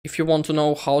If you want to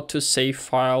know how to save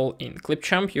file in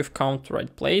ClipChamp, you've come to the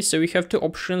right place. So we have two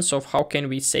options of how can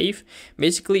we save.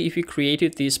 Basically, if we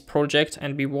created this project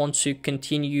and we want to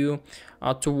continue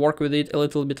to work with it a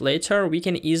little bit later, we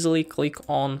can easily click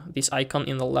on this icon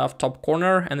in the left top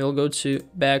corner and we'll go to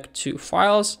back to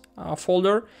files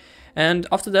folder. And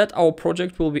after that, our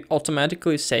project will be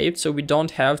automatically saved. So we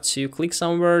don't have to click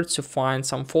somewhere to find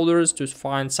some folders, to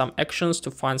find some actions, to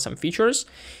find some features.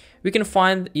 We can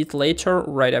find it later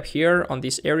right up here on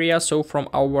this area. So from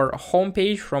our home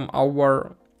page, from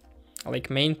our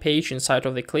main page inside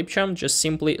of the ClipChamp, just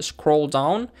simply scroll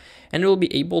down and you'll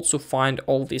be able to find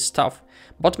all this stuff.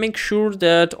 But make sure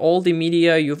that all the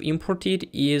media you've imported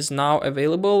is now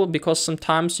available, because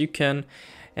sometimes you can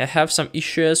have some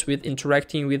issues with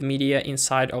interacting with media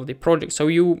inside of the project. So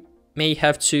you may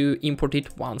have to import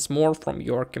it once more from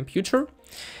your computer.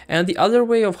 And the other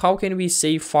way of how can we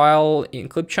save file in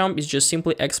ClipChamp is just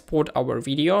simply export our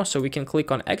video. So we can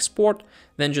click on export,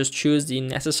 then just choose the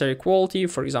necessary quality,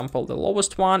 for example, the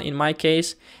lowest one in my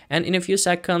case. And in a few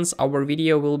seconds, our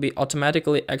video will be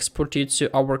automatically exported to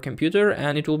our computer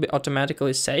and it will be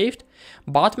automatically saved.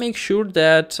 But make sure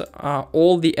that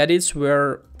all the edits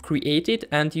were created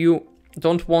and you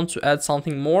don't want to add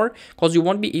something more, because you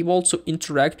won't be able to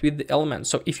interact with the elements.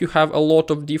 So if you have a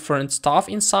lot of different stuff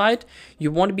inside,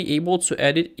 you won't be able to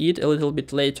edit it a little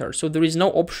bit later. So there is no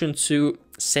option to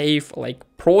save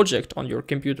project on your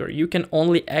computer. You can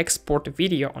only export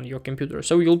video on your computer.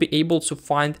 So you'll be able to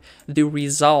find the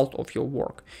result of your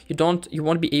work. You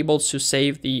won't be able to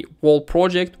save the whole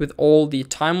project with all the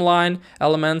timeline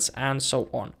elements and so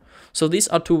on. So these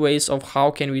are two ways of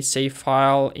how can we save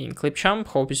file in ClipChamp.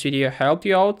 Hope this video helped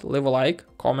you out. Leave a like,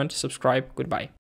 comment, subscribe. Goodbye.